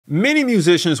Many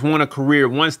musicians want a career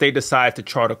once they decide to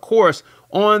chart a course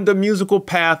on the musical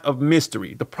path of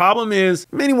mystery. The problem is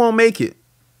many won't make it.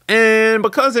 And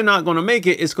because they're not going to make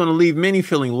it, it's going to leave many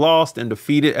feeling lost and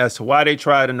defeated as to why they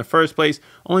tried in the first place,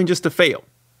 only just to fail,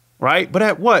 right? But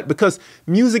at what? Because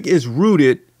music is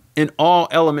rooted in all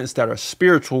elements that are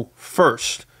spiritual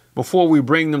first before we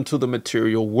bring them to the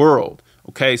material world.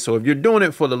 Okay, so if you're doing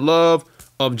it for the love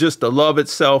of just the love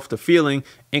itself, the feeling,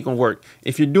 ain't gonna work.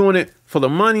 If you're doing it for the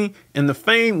money and the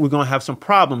fame, we're gonna have some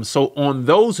problems. So on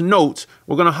those notes,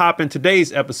 we're gonna hop in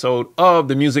today's episode of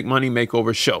the Music Money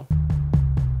Makeover Show.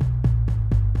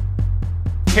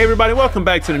 Hey everybody, welcome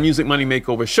back to the Music Money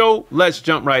Makeover Show. Let's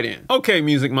jump right in. Okay,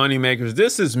 Music Money Makers,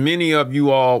 this is many of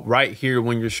you all right here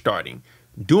when you're starting.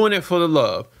 Doing it for the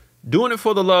love. Doing it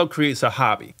for the love creates a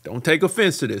hobby. Don't take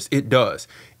offense to this, it does.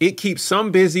 It keeps some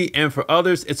busy, and for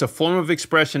others, it's a form of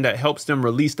expression that helps them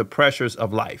release the pressures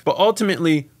of life. But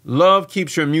ultimately, love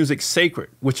keeps your music sacred,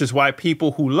 which is why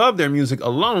people who love their music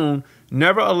alone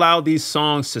never allow these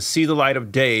songs to see the light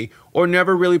of day or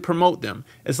never really promote them.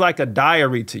 It's like a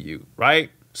diary to you, right?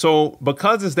 So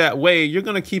because it's that way, you're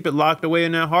gonna keep it locked away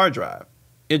in that hard drive.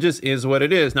 It just is what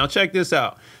it is. Now check this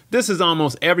out. This is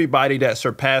almost everybody that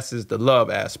surpasses the love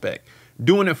aspect.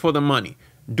 Doing it for the money.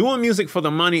 Doing music for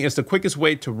the money is the quickest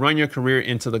way to run your career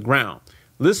into the ground.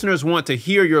 Listeners want to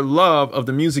hear your love of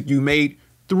the music you made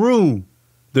through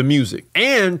the music.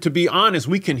 And to be honest,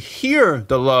 we can hear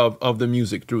the love of the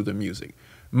music through the music.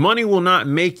 Money will not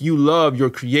make you love your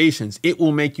creations. It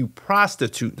will make you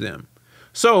prostitute them.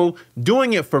 So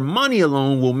doing it for money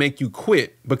alone will make you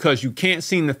quit because you can't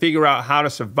seem to figure out how to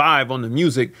survive on the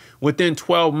music within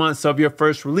 12 months of your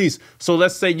first release. So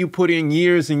let's say you put in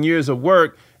years and years of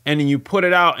work and then you put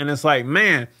it out and it's like,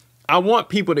 man, I want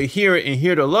people to hear it and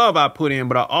hear the love I put in,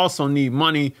 but I also need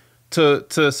money to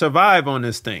survive on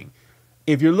this thing.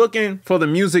 If you're looking for the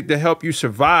music to help you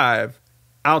survive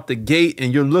out the gate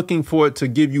and you're looking for it to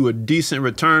give you a decent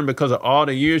return because of all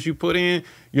the years you put in,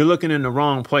 you're looking in the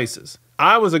wrong places.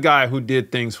 I was a guy who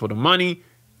did things for the money,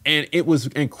 and it was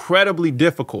incredibly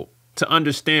difficult to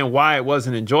understand why it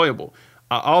wasn't enjoyable.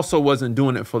 I also wasn't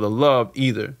doing it for the love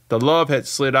either. The love had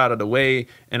slid out of the way,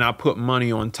 and I put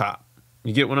money on top.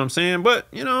 You get what I'm saying? But,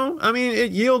 you know, I mean,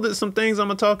 it yielded some things I'm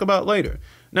going to talk about later.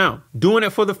 Now, doing it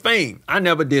for the fame. I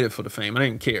never did it for the fame. I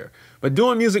didn't care. But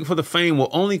doing music for the fame will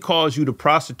only cause you to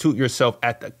prostitute yourself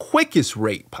at the quickest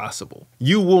rate possible.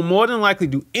 You will more than likely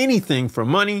do anything for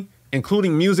money,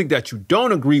 including music that you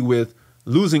don't agree with,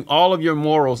 losing all of your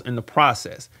morals in the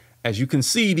process. As you can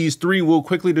see, these three will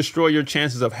quickly destroy your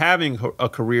chances of having a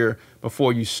career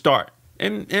before you start.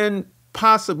 And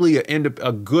possibly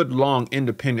a good, long,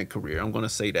 independent career. I'm going to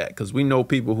say that because we know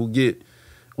people who get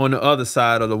on the other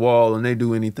side of the wall and they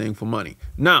do anything for money.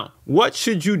 Now, what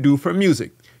should you do for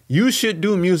music? You should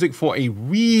do music for a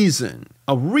reason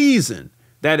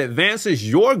that advances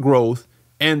your growth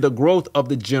and the growth of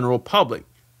the general public.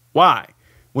 Why?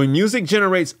 When music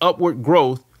generates upward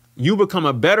growth, you become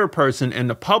a better person and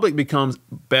the public becomes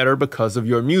better because of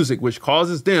your music, which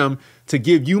causes them to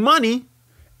give you money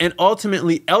and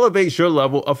ultimately elevates your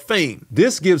level of fame.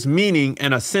 This gives meaning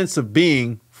and a sense of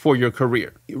being for your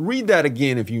career. Read that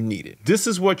again if you need it. This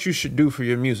is what you should do for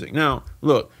your music. Now,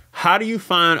 look, how do you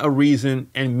find a reason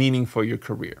and meaning for your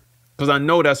career? Because I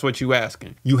know that's what you're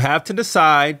asking. You have to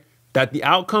decide that the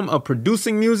outcome of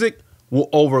producing music will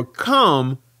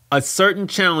overcome a certain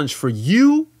challenge for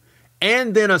you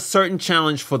and then a certain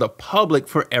challenge for the public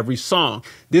for every song.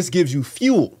 This gives you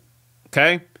fuel,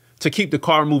 okay, to keep the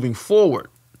car moving forward,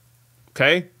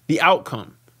 okay? The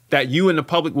outcome that you and the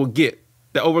public will get,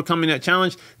 the overcoming that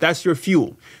challenge, that's your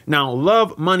fuel. Now,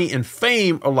 love, money, and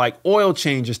fame are like oil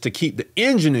changes to keep the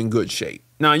engine in good shape.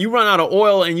 Now, you run out of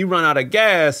oil and you run out of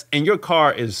gas and your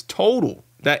car is total.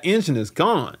 That engine is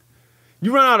gone.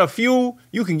 You run out of fuel,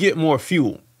 you can get more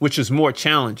fuel, which is more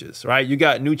challenges, right? You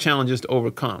got new challenges to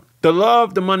overcome. The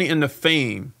love, the money, and the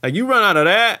fame. Like you run out of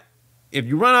that. If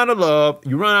you run out of love,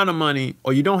 you run out of money,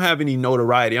 or you don't have any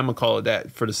notoriety, I'm gonna call it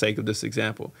that for the sake of this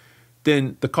example,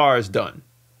 then the car is done,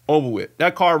 over with.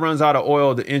 That car runs out of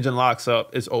oil, the engine locks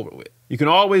up, it's over with. You can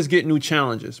always get new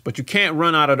challenges, but you can't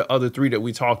run out of the other three that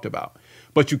we talked about.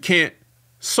 But you can't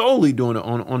solely do it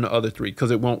on the other three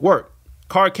because it won't work.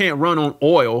 Car can't run on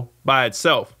oil by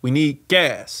itself. We need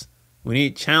gas. We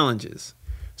need challenges.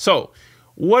 So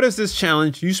what is this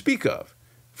challenge you speak of?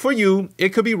 For you, it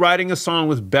could be writing a song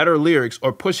with better lyrics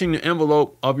or pushing the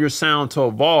envelope of your sound to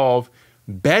evolve,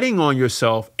 betting on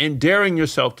yourself and daring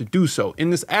yourself to do so.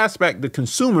 In this aspect, the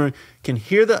consumer can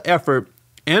hear the effort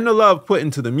and the love put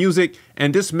into the music,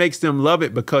 and this makes them love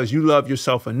it because you love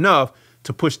yourself enough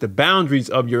to push the boundaries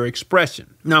of your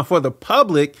expression. Now, for the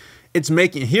public,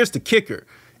 here's the kicker.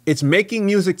 It's making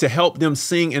music to help them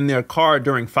sing in their car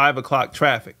during 5 o'clock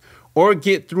traffic, or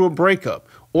get through a breakup,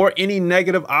 or any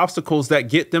negative obstacles that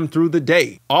get them through the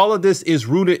day. All of this is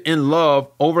rooted in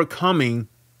love overcoming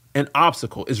an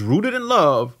obstacle. It's rooted in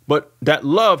love, but that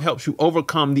love helps you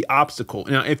overcome the obstacle.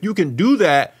 Now, if you can do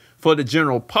that for the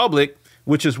general public,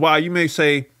 which is why you may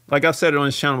say, like I've said it on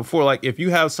this channel before, like if you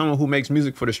have someone who makes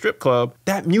music for the strip club,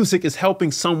 that music is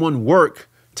helping someone work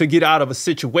to get out of a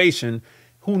situation.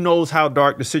 Who knows how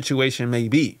dark the situation may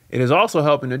be? It is also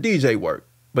helping the DJ work.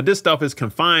 But this stuff is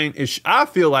confined. I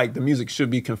feel like the music should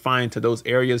be confined to those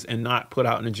areas and not put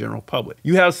out in the general public.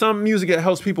 You have some music that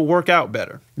helps people work out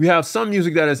better. You have some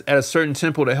music that is at a certain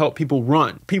tempo to help people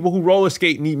run. People who roller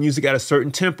skate need music at a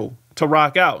certain tempo to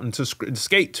rock out and to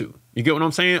skate to. You get what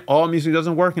I'm saying? All music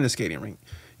doesn't work in the skating rink.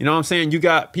 You know what I'm saying? You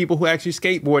got people who actually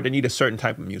skateboard that need a certain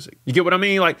type of music. You get what I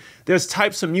mean? Like there's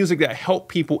types of music that help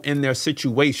people in their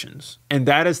situations. And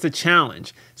that is the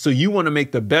challenge. So you want to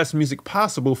make the best music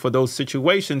possible for those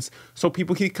situations so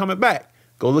people keep coming back.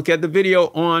 Go look at the video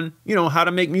on, how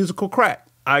to make musical crack.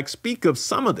 I speak of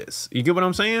some of this. You get what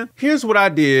I'm saying? Here's what I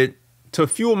did to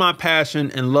fuel my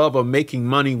passion and love of making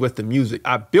money with the music.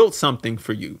 I built something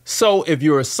for you. So if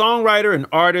you're a songwriter, an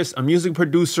artist, a music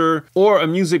producer, or a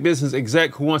music business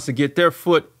exec who wants to get their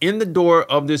foot in the door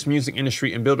of this music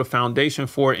industry and build a foundation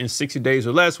for it in 60 days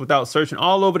or less without searching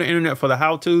all over the internet for the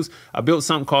how-tos, I built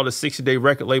something called a 60-day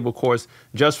record label course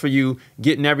just for you,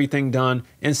 getting everything done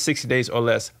in 60 days or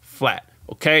less flat.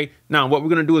 Okay. Now what we're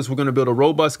going to do is we're going to build a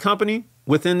robust company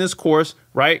within this course,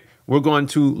 right? We're going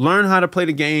to learn how to play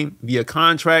the game via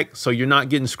contract so you're not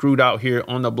getting screwed out here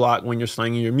on the block when you're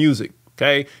slinging your music.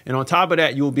 Okay. And on top of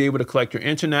that, you'll be able to collect your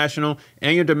international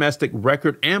and your domestic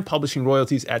record and publishing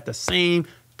royalties at the same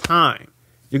time.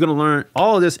 You're going to learn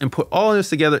all of this and put all of this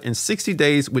together in 60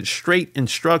 days with straight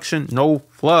instruction, no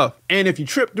fluff. And if you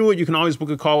trip through it, you can always book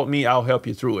a call with me. I'll help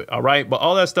you through it. All right. But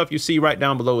all that stuff you see right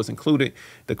down below is included.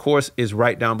 The course is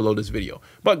right down below this video.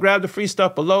 But grab the free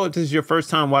stuff below. If this is your first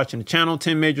time watching the channel,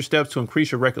 10 major steps to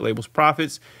increase your record label's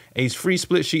profits. A free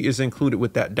split sheet is included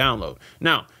with that download.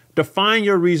 Now, define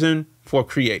your reason for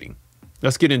creating.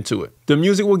 Let's get into it. The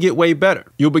music will get way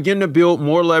better. You'll begin to build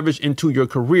more leverage into your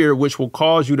career, which will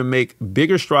cause you to make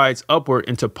bigger strides upward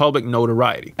into public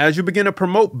notoriety. As you begin to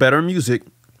promote better music,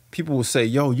 people will say,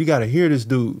 yo, you got to hear this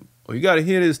dude, or you got to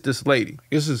hear this lady.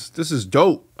 This is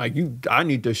dope. Like I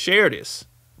need to share this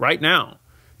right now.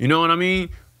 You know what I mean?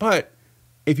 But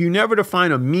if you never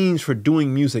define a means for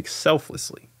doing music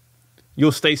selflessly,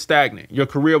 you'll stay stagnant. Your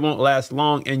career won't last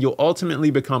long, and you'll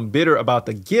ultimately become bitter about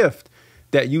the gift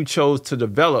that you chose to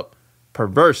develop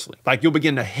perversely. Like you'll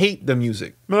begin to hate the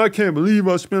music. Man, I can't believe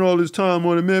I spent all this time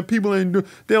on it, man. People they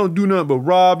don't do nothing but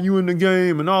rob you in the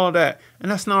game and all of that.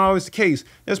 And that's not always the case.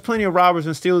 There's plenty of robbers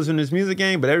and stealers in this music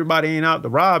game, but everybody ain't out to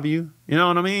rob you. You know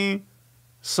what I mean?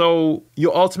 So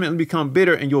you'll ultimately become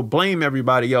bitter and you'll blame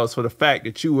everybody else for the fact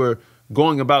that you were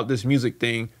going about this music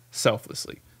thing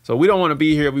selflessly. So we don't want to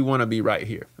be here. We want to be right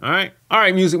here. All right. All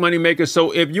right, music money makers.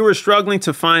 So if you were struggling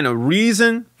to find a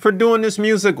reason for doing this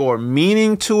music or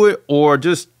meaning to it, or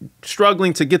just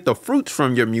struggling to get the fruits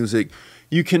from your music,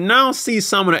 you can now see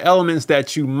some of the elements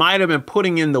that you might have been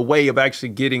putting in the way of actually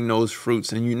getting those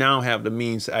fruits. And you now have the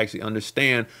means to actually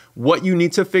understand what you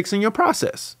need to fix in your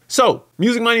process. So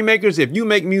music money makers, if you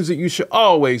make music, you should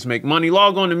always make money.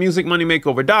 Log on to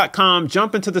musicmoneymakeover.com,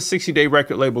 jump into the 60-day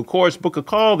record label course, book a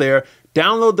call there,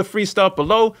 download the free stuff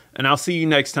below, and I'll see you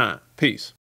next time.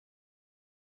 Peace.